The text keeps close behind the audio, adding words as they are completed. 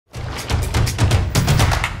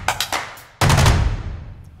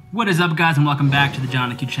What is up, guys, and welcome back to the John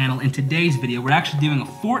and Q channel. In today's video, we're actually doing a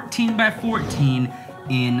 14 by 14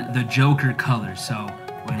 in the Joker colors. So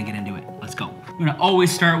we're gonna get into it. Let's go. We're gonna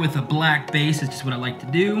always start with a black base. It's just what I like to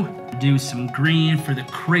do. Do some green for the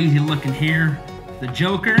crazy looking hair, the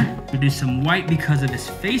Joker. We'll do some white because of his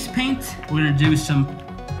face paint. We're gonna do some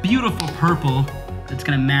beautiful purple that's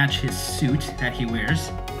gonna match his suit that he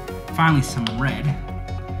wears. Finally, some red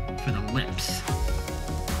for the lips.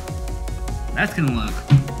 That's gonna look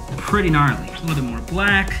pretty gnarly. A little bit more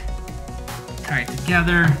black, tie it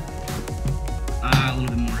together. A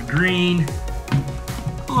little bit more green,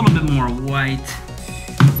 a little bit more white,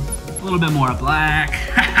 a little bit more black.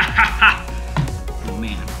 Oh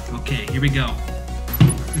man, okay, here we go.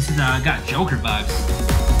 This is, got Joker vibes.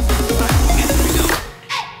 Okay, here we go.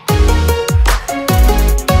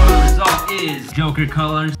 The result is Joker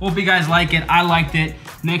colors. Hope you guys like it. I liked it.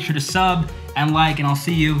 Make sure to sub and like, and I'll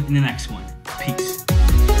see you in the next one. Peace.